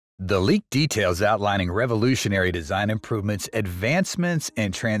The leaked details outlining revolutionary design improvements, advancements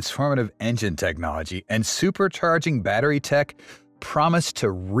in transformative engine technology, and supercharging battery tech promise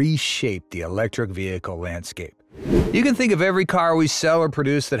to reshape the electric vehicle landscape. You can think of every car we sell or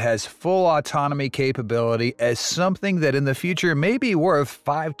produce that has full autonomy capability as something that in the future may be worth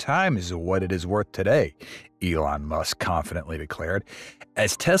 5 times what it is worth today, Elon Musk confidently declared.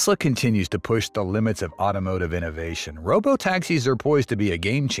 As Tesla continues to push the limits of automotive innovation, robotaxis are poised to be a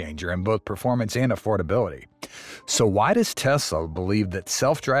game changer in both performance and affordability. So why does Tesla believe that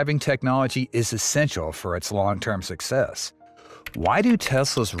self-driving technology is essential for its long-term success? Why do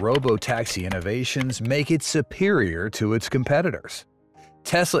Tesla's robotaxi innovations make it superior to its competitors?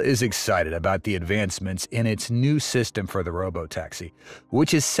 Tesla is excited about the advancements in its new system for the robotaxi,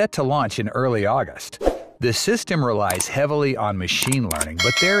 which is set to launch in early August. The system relies heavily on machine learning,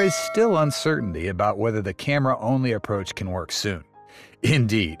 but there is still uncertainty about whether the camera-only approach can work soon.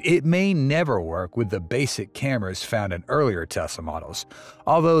 Indeed, it may never work with the basic cameras found in earlier Tesla models,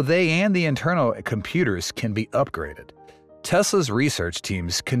 although they and the internal computers can be upgraded. Tesla's research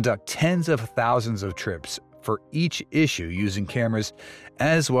teams conduct tens of thousands of trips for each issue using cameras,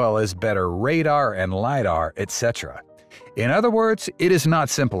 as well as better radar and LiDAR, etc. In other words, it is not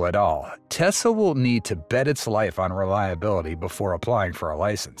simple at all. Tesla will need to bet its life on reliability before applying for a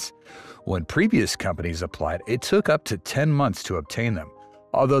license. When previous companies applied, it took up to 10 months to obtain them,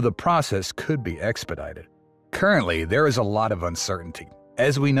 although the process could be expedited. Currently, there is a lot of uncertainty.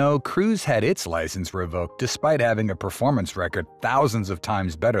 As we know, Cruise had its license revoked despite having a performance record thousands of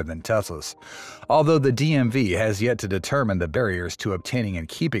times better than Tesla's, although the DMV has yet to determine the barriers to obtaining and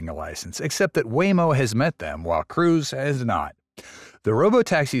keeping a license, except that Waymo has met them while Cruise has not. The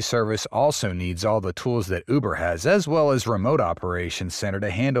robotaxi service also needs all the tools that Uber has, as well as remote operations center to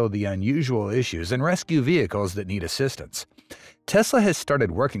handle the unusual issues and rescue vehicles that need assistance. Tesla has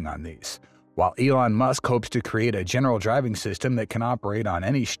started working on these. While Elon Musk hopes to create a general driving system that can operate on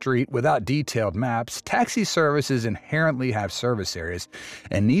any street without detailed maps, taxi services inherently have service areas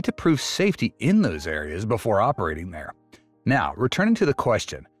and need to prove safety in those areas before operating there. Now, returning to the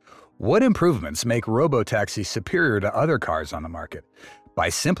question, what improvements make robotaxi superior to other cars on the market? By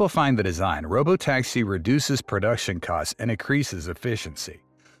simplifying the design, robotaxi reduces production costs and increases efficiency.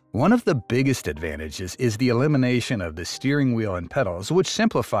 One of the biggest advantages is the elimination of the steering wheel and pedals, which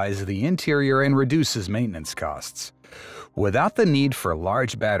simplifies the interior and reduces maintenance costs. Without the need for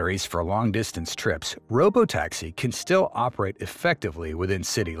large batteries for long-distance trips, robotaxi can still operate effectively within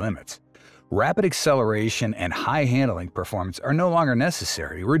city limits. Rapid acceleration and high handling performance are no longer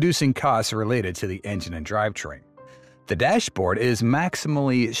necessary, reducing costs related to the engine and drivetrain. The dashboard is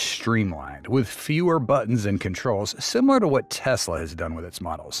maximally streamlined, with fewer buttons and controls, similar to what Tesla has done with its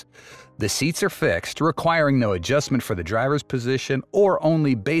models. The seats are fixed, requiring no adjustment for the driver's position or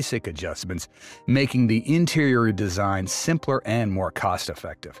only basic adjustments, making the interior design simpler and more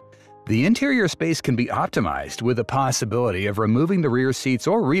cost-effective. The interior space can be optimized with the possibility of removing the rear seats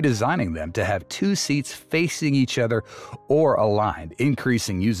or redesigning them to have 2 seats facing each other or aligned,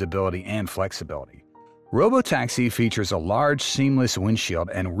 increasing usability and flexibility. Robotaxi features a large, seamless windshield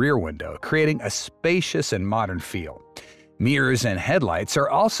and rear window, creating a spacious and modern feel. Mirrors and headlights are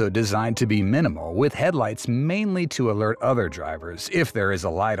also designed to be minimal, with headlights mainly to alert other drivers if there is a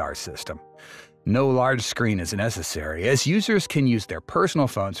LiDAR system. No large screen is necessary, as users can use their personal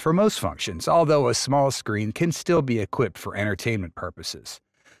phones for most functions, although a small screen can still be equipped for entertainment purposes.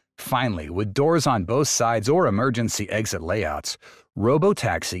 Finally, with doors on both sides or emergency exit layouts,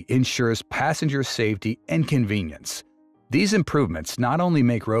 robotaxi ensures passenger safety and convenience. These improvements not only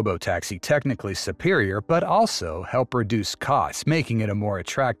make robotaxi technically superior, but also help reduce costs, making it a more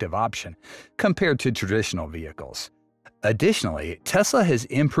attractive option compared to traditional vehicles. Additionally, Tesla has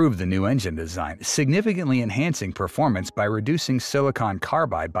improved the new engine design, significantly enhancing performance by reducing silicon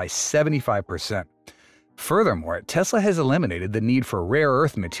carbide by 75%. Furthermore, Tesla has eliminated the need for rare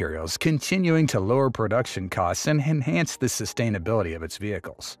earth materials, continuing to lower production costs and enhance the sustainability of its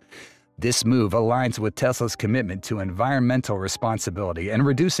vehicles. This move aligns with Tesla's commitment to environmental responsibility and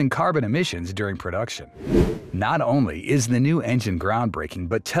reducing carbon emissions during production. Not only is the new engine groundbreaking,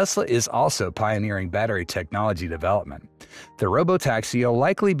 but Tesla is also pioneering battery technology development. The robotaxi will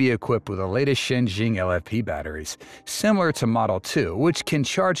likely be equipped with the latest Shenzhen LFP batteries, similar to Model 2, which can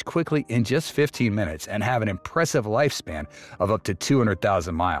charge quickly in just 15 minutes and have an impressive lifespan of up to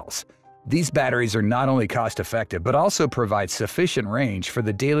 200,000 miles. These batteries are not only cost-effective, but also provide sufficient range for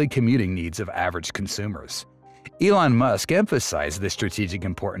the daily commuting needs of average consumers. Elon Musk emphasized the strategic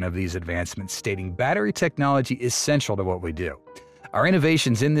importance of these advancements, stating battery technology is central to what we do. Our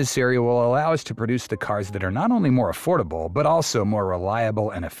innovations in this area will allow us to produce the cars that are not only more affordable, but also more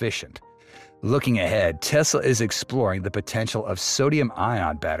reliable and efficient. Looking ahead, Tesla is exploring the potential of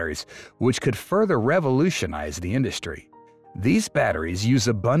sodium-ion batteries, which could further revolutionize the industry. These batteries use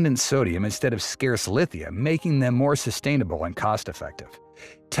abundant sodium instead of scarce lithium, making them more sustainable and cost-effective.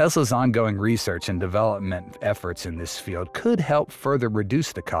 Tesla's ongoing research and development efforts in this field could help further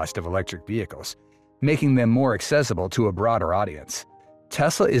reduce the cost of electric vehicles, making them more accessible to a broader audience.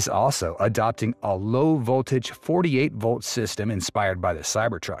 Tesla is also adopting a low-voltage 48-volt system inspired by the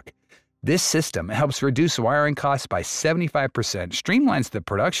Cybertruck. This system helps reduce wiring costs by 75%, streamlines the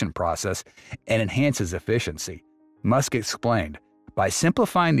production process, and enhances efficiency. Musk explained, "By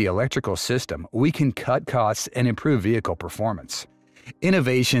simplifying the electrical system, we can cut costs and improve vehicle performance."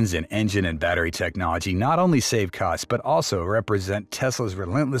 Innovations in engine and battery technology not only save costs but also represent Tesla's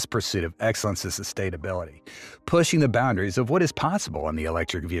relentless pursuit of excellence and sustainability, pushing the boundaries of what is possible in the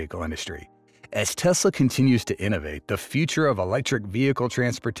electric vehicle industry. As Tesla continues to innovate, the future of electric vehicle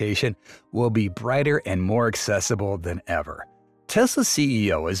transportation will be brighter and more accessible than ever. Tesla's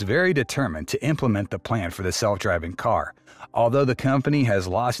CEO is very determined to implement the plan for the self-driving car. Although the company has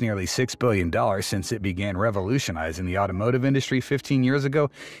lost nearly $6 billion since it began revolutionizing the automotive industry 15 years ago,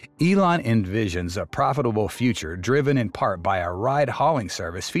 Elon envisions a profitable future driven in part by a ride-hauling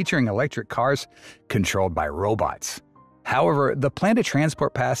service featuring electric cars controlled by robots. However, the plan to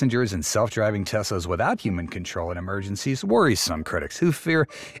transport passengers in self-driving Teslas without human control in emergencies worries some critics who fear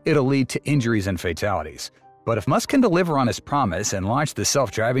it'll lead to injuries and fatalities. But if Musk can deliver on his promise and launch the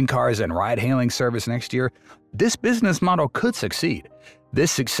self-driving cars and ride-hailing service next year, this business model could succeed.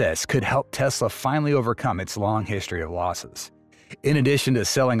 This success could help Tesla finally overcome its long history of losses. In addition to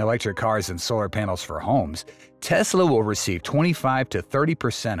selling electric cars and solar panels for homes, Tesla will receive 25 to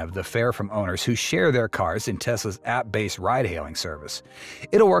 30% of the fare from owners who share their cars in Tesla's app-based ride-hailing service.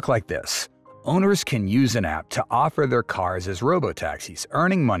 It'll work like this. Owners can use an app to offer their cars as robotaxis,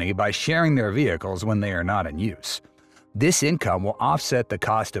 earning money by sharing their vehicles when they are not in use. This income will offset the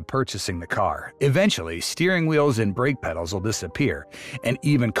cost of purchasing the car. Eventually, steering wheels and brake pedals will disappear, and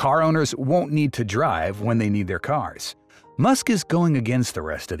even car owners won't need to drive when they need their cars. Musk is going against the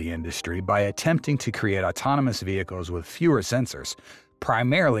rest of the industry by attempting to create autonomous vehicles with fewer sensors,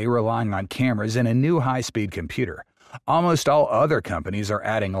 primarily relying on cameras and a new high-speed computer. Almost all other companies are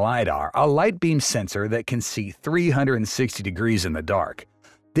adding LiDAR, a light beam sensor that can see 360 degrees in the dark.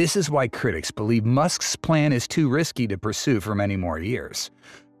 This is why critics believe Musk's plan is too risky to pursue for many more years.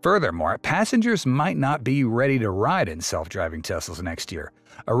 Furthermore, passengers might not be ready to ride in self-driving Teslas next year.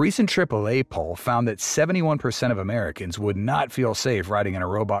 A recent AAA poll found that 71% of Americans would not feel safe riding in a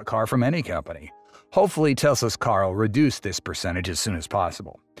robot car from any company. Hopefully, Tesla's car will reduce this percentage as soon as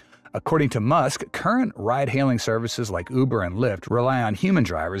possible. According to Musk, current ride-hailing services like Uber and Lyft rely on human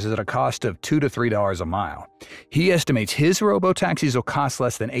drivers at a cost of $2 to $3 a mile. He estimates his robotaxis will cost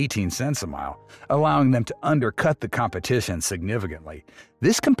less than 18 cents a mile, allowing them to undercut the competition significantly.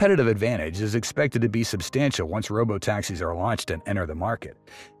 This competitive advantage is expected to be substantial once robotaxis are launched and enter the market.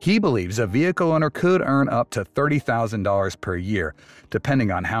 He believes a vehicle owner could earn up to $30,000 per year,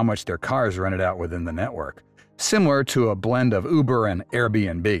 depending on how much their car is rented out within the network, similar to a blend of Uber and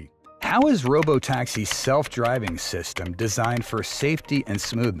Airbnb. How is Robotaxi's self-driving system designed for safety and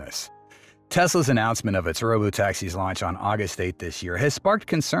smoothness? Tesla's announcement of its Robotaxi's launch on August 8 this year has sparked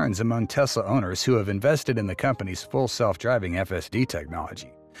concerns among Tesla owners who have invested in the company's full self-driving FSD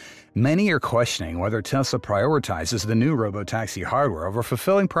technology. Many are questioning whether Tesla prioritizes the new Robotaxi hardware over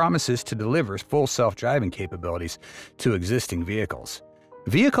fulfilling promises to deliver full self-driving capabilities to existing vehicles.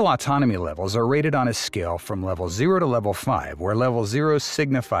 Vehicle autonomy levels are rated on a scale from level 0 to level 5, where level 0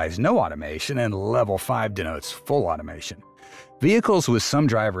 signifies no automation and level 5 denotes full automation. Vehicles with some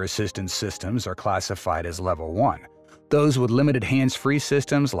driver assistance systems are classified as level 1. Those with limited hands-free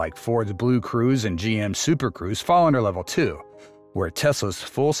systems like Ford's Blue Cruise and GM's Super Cruise fall under level 2, where Tesla's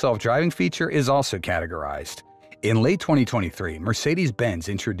full self-driving feature is also categorized. In late 2023, Mercedes-Benz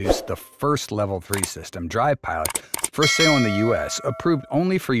introduced the first Level 3 system, Drive Pilot, for sale in the U.S., approved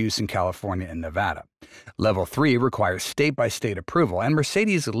only for use in California and Nevada. Level 3 requires state-by-state approval, and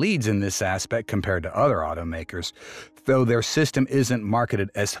Mercedes leads in this aspect compared to other automakers, though their system isn't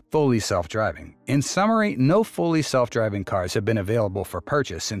marketed as fully self-driving. In summary, no fully self-driving cars have been available for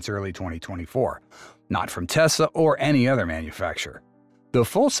purchase since early 2024, not from Tesla or any other manufacturer. The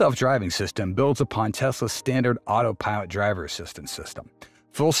full self-driving system builds upon Tesla's standard autopilot driver assistance system.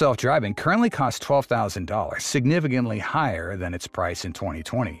 Full self-driving currently costs $12,000, significantly higher than its price in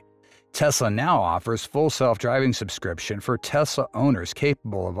 2020. Tesla now offers full self-driving subscription for Tesla owners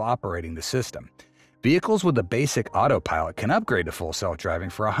capable of operating the system. Vehicles with a basic autopilot can upgrade to full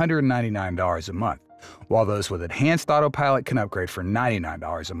self-driving for $199 a month, while those with enhanced autopilot can upgrade for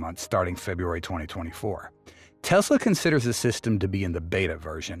 $99 a month starting February 2024. Tesla considers the system to be in the beta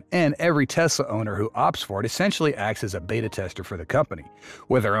version, and every Tesla owner who opts for it essentially acts as a beta tester for the company,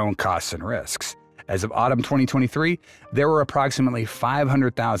 with their own costs and risks. As of autumn 2023, there were approximately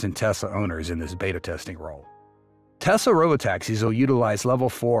 500,000 Tesla owners in this beta testing role. Tesla Robotaxis will utilize Level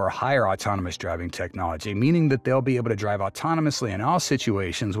 4 or higher autonomous driving technology, meaning that they'll be able to drive autonomously in all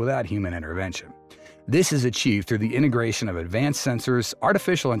situations without human intervention. This is achieved through the integration of advanced sensors,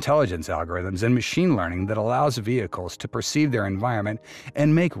 artificial intelligence algorithms, and machine learning that allows vehicles to perceive their environment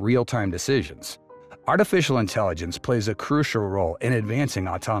and make real-time decisions. Artificial intelligence plays a crucial role in advancing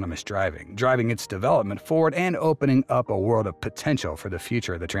autonomous driving its development forward and opening up a world of potential for the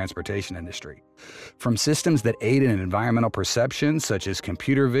future of the transportation industry. From systems that aid in environmental perception, such as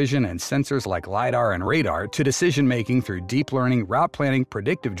computer vision and sensors like LiDAR and radar, to decision-making through deep learning, route planning,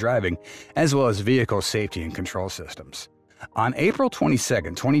 predictive driving, as well as vehicle safety and control systems. On April 22,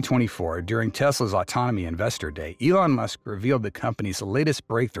 2024, during Tesla's Autonomy Investor Day, Elon Musk revealed the company's latest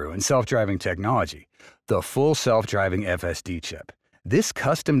breakthrough in self-driving technology, the full self-driving FSD chip. This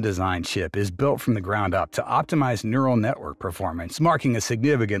custom-designed chip is built from the ground up to optimize neural network performance, marking a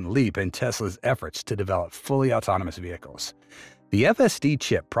significant leap in Tesla's efforts to develop fully autonomous vehicles. The FSD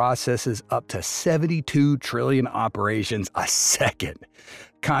chip processes up to 72 trillion operations a second,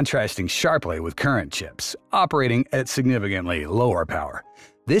 contrasting sharply with current chips, operating at significantly lower power.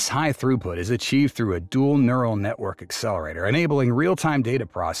 This high throughput is achieved through a dual neural network accelerator, enabling real-time data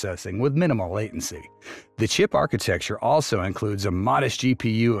processing with minimal latency. The chip architecture also includes a modest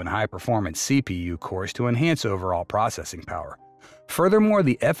GPU and high-performance CPU cores to enhance overall processing power. Furthermore,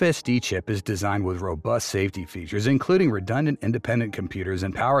 the FSD chip is designed with robust safety features, including redundant independent computers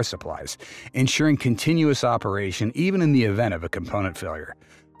and power supplies, ensuring continuous operation even in the event of a component failure.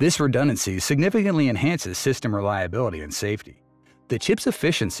 This redundancy significantly enhances system reliability and safety. The chip's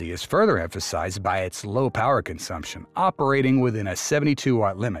efficiency is further emphasized by its low power consumption, operating within a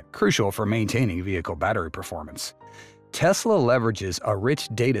 72-watt limit, crucial for maintaining vehicle battery performance. Tesla leverages a rich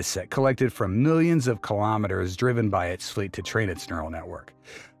data set collected from millions of kilometers driven by its fleet to train its neural network.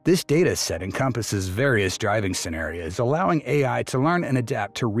 This data set encompasses various driving scenarios, allowing AI to learn and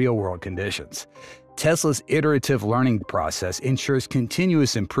adapt to real-world conditions. Tesla's iterative learning process ensures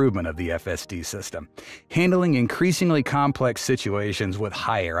continuous improvement of the FSD system, handling increasingly complex situations with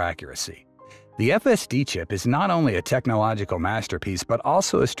higher accuracy. The FSD chip is not only a technological masterpiece but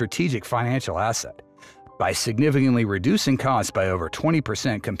also a strategic financial asset. By significantly reducing costs by over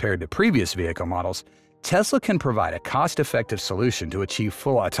 20% compared to previous vehicle models, Tesla can provide a cost-effective solution to achieve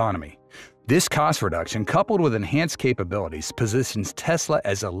full autonomy. This cost reduction, coupled with enhanced capabilities, positions Tesla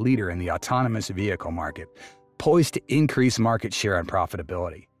as a leader in the autonomous vehicle market, poised to increase market share and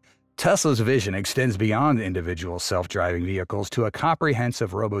profitability. Tesla's vision extends beyond individual self-driving vehicles to a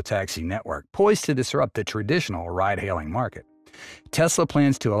comprehensive robotaxi network, poised to disrupt the traditional ride-hailing market. Tesla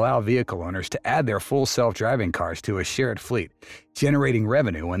plans to allow vehicle owners to add their full self-driving cars to a shared fleet, generating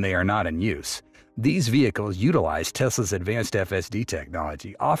revenue when they are not in use. These vehicles utilize Tesla's advanced FSD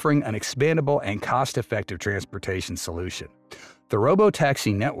technology, offering an expandable and cost-effective transportation solution. The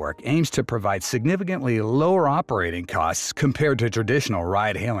Robotaxi network aims to provide significantly lower operating costs compared to traditional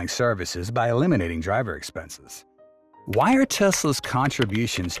ride-hailing services by eliminating driver expenses. Why are Tesla's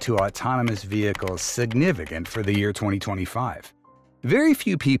contributions to autonomous vehicles significant for the year 2025? Very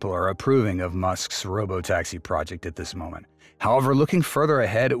few people are approving of Musk's Robotaxi project at this moment. However, looking further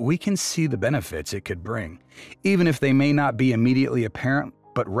ahead, we can see the benefits it could bring, even if they may not be immediately apparent,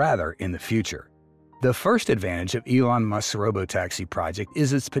 but rather in the future. The first advantage of Elon Musk's Robotaxi project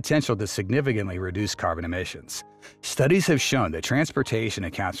is its potential to significantly reduce carbon emissions. Studies have shown that transportation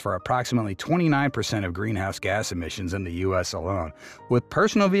accounts for approximately 29% of greenhouse gas emissions in the U.S. alone, with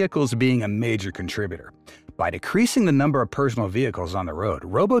personal vehicles being a major contributor. By decreasing the number of personal vehicles on the road,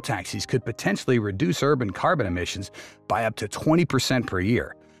 robotaxis could potentially reduce urban carbon emissions by up to 20% per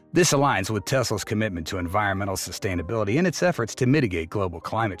year. This aligns with Tesla's commitment to environmental sustainability and its efforts to mitigate global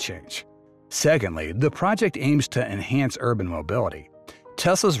climate change. Secondly, the project aims to enhance urban mobility.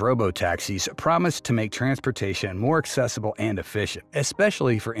 Tesla's robotaxis promise to make transportation more accessible and efficient,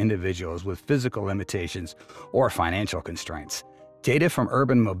 especially for individuals with physical limitations or financial constraints. Data from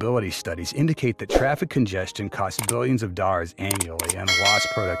urban mobility studies indicate that traffic congestion costs billions of dollars annually and lost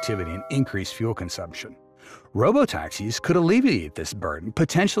productivity and increased fuel consumption. Robotaxis could alleviate this burden,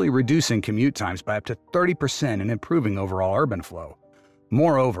 potentially reducing commute times by up to 30% and improving overall urban flow.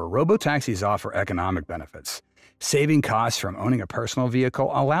 Moreover, robotaxis offer economic benefits. Saving costs from owning a personal vehicle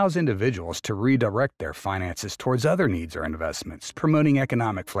allows individuals to redirect their finances towards other needs or investments, promoting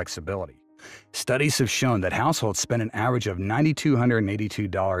economic flexibility. Studies have shown that households spend an average of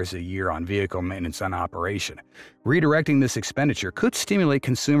 $9,282 a year on vehicle maintenance and operation. Redirecting this expenditure could stimulate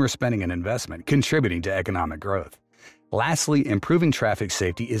consumer spending and investment, contributing to economic growth. Lastly, improving traffic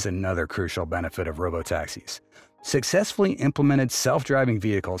safety is another crucial benefit of robotaxis. Successfully implemented self-driving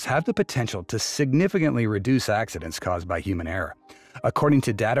vehicles have the potential to significantly reduce accidents caused by human error. According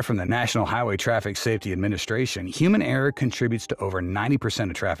to data from the National Highway Traffic Safety Administration, human error contributes to over 90%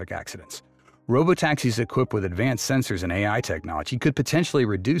 of traffic accidents. Robotaxis equipped with advanced sensors and AI technology could potentially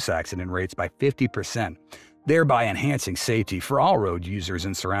reduce accident rates by 50%, thereby enhancing safety for all road users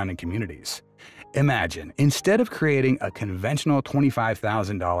and surrounding communities. Imagine, instead of creating a conventional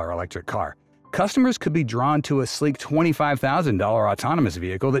 $25,000 electric car, customers could be drawn to a sleek $25,000 autonomous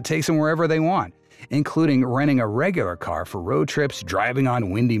vehicle that takes them wherever they want, including renting a regular car for road trips, driving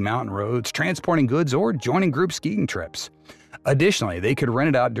on windy mountain roads, transporting goods, or joining group skiing trips. Additionally, they could rent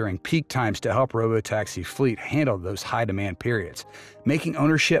it out during peak times to help robotaxi fleet handle those high-demand periods, making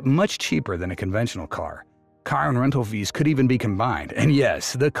ownership much cheaper than a conventional car. Car and rental fees could even be combined. And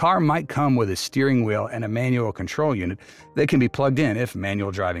yes, the car might come with a steering wheel and a manual control unit that can be plugged in if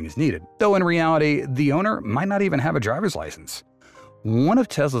manual driving is needed, though in reality, the owner might not even have a driver's license. One of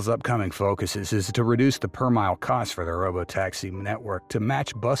Tesla's upcoming focuses is to reduce the per-mile cost for their robotaxi network to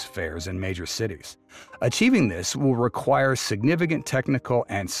match bus fares in major cities. Achieving this will require significant technical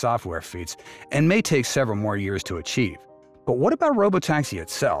and software feats and may take several more years to achieve. But what about robotaxi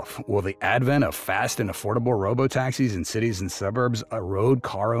itself? Will the advent of fast and affordable robotaxis in cities and suburbs erode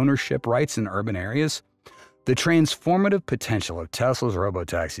car ownership rights in urban areas? The transformative potential of Tesla's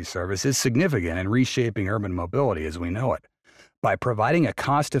robotaxi service is significant in reshaping urban mobility as we know it. By providing a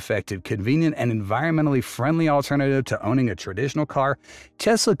cost-effective, convenient, and environmentally friendly alternative to owning a traditional car,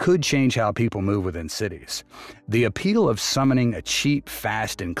 Tesla could change how people move within cities. The appeal of summoning a cheap,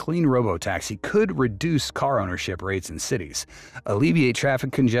 fast, and clean robotaxi could reduce car ownership rates in cities, alleviate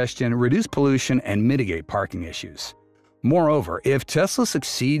traffic congestion, reduce pollution, and mitigate parking issues. Moreover, if Tesla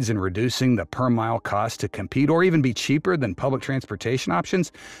succeeds in reducing the per-mile cost to compete or even be cheaper than public transportation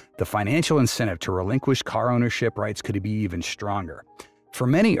options, the financial incentive to relinquish car ownership rights could be even stronger. For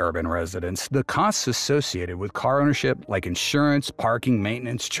many urban residents, the costs associated with car ownership, like insurance, parking,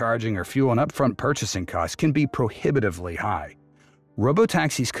 maintenance, charging, or fuel and upfront purchasing costs, can be prohibitively high.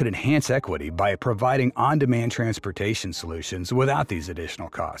 Robotaxis could enhance equity by providing on-demand transportation solutions without these additional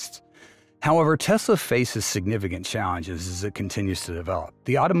costs. However, Tesla faces significant challenges as it continues to develop.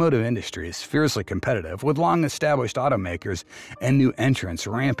 The automotive industry is fiercely competitive, with long-established automakers and new entrants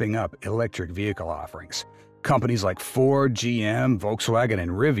ramping up electric vehicle offerings. Companies like Ford, GM, Volkswagen,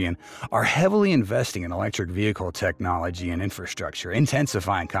 and Rivian are heavily investing in electric vehicle technology and infrastructure,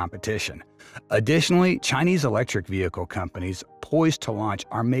 intensifying competition. Additionally, Chinese electric vehicle companies poised to launch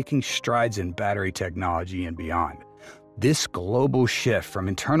are making strides in battery technology and beyond. This global shift from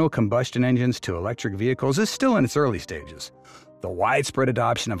internal combustion engines to electric vehicles is still in its early stages. The widespread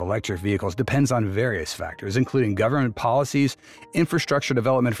adoption of electric vehicles depends on various factors, including government policies, infrastructure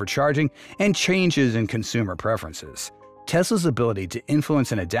development for charging, and changes in consumer preferences. Tesla's ability to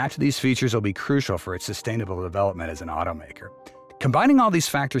influence and adapt to these features will be crucial for its sustainable development as an automaker. Combining all these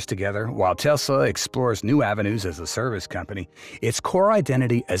factors together, while Tesla explores new avenues as a service company, its core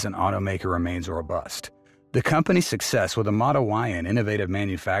identity as an automaker remains robust. The company's success with the Model Y and innovative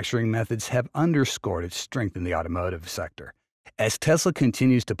manufacturing methods have underscored its strength in the automotive sector. As Tesla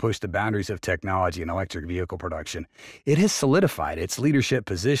continues to push the boundaries of technology and electric vehicle production, it has solidified its leadership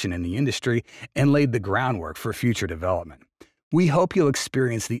position in the industry and laid the groundwork for future development. We hope you'll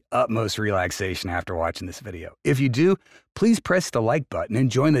experience the utmost relaxation after watching this video. If you do, please press the like button and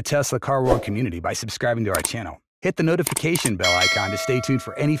join the Tesla Car World community by subscribing to our channel. Hit the notification bell icon to stay tuned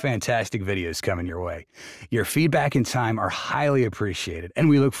for any fantastic videos coming your way. Your feedback and time are highly appreciated, and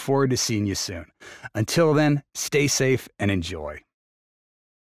we look forward to seeing you soon. Until then, stay safe and enjoy.